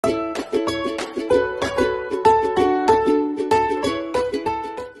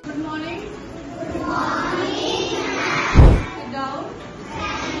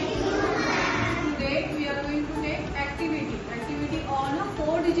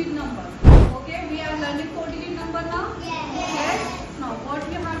digit number. Okay, we are learning 4-digit number now. Yes. Now what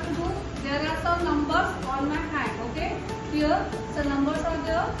we have to do? There are some numbers on my hand. Okay. Here some numbers are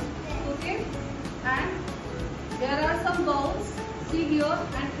there. Okay. And there are some balls. See here,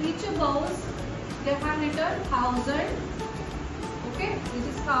 and each balls they have written 1000. Okay. This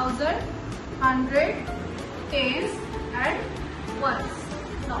is 1000, 100, tens, and ones.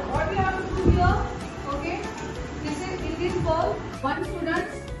 Now what we have to do here? Okay. This is in this ball. One student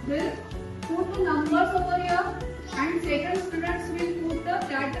will put the numbers over here, and second students will put the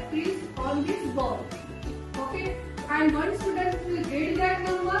categories on this ball. Okay. And one student will read that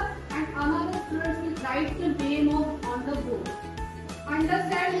number, and another student will write the name on the board.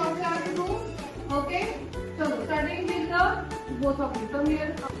 Understand what you have to do? Okay. So starting with the both of you. Come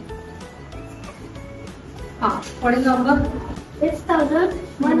here. What is the number?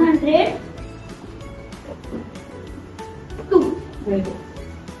 6102. Very good.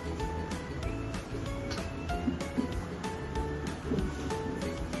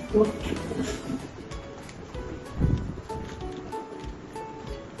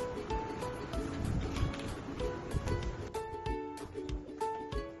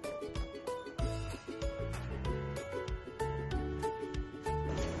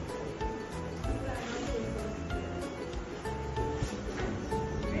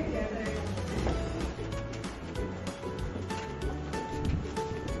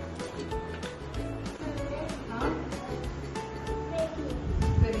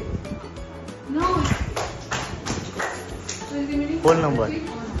 Whole number.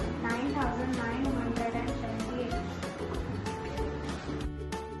 9978.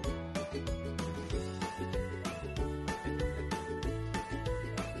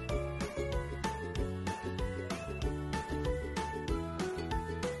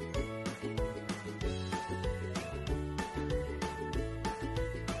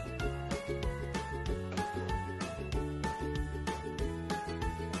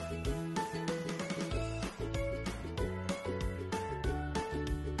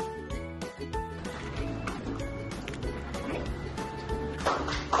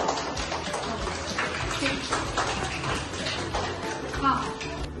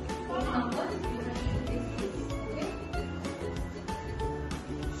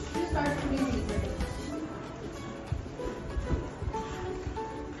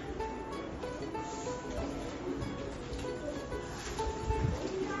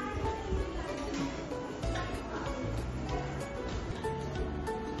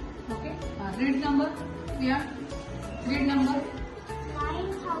 Read number. Yeah. Read number.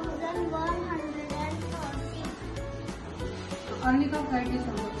 9130. Arnika, write this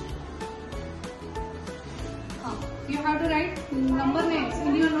number. You have to write number names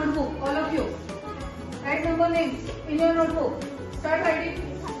in your notebook. All of you. Write number names in your notebook. Start writing.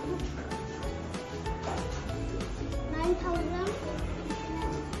 9000.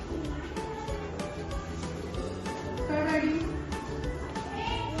 Start writing.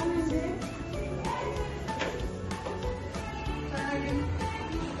 100. Start writing.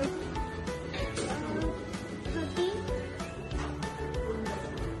 30.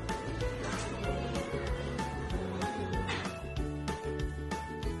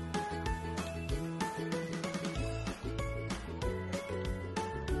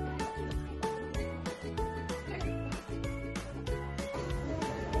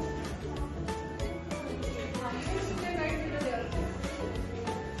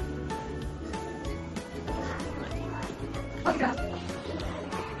 Okay.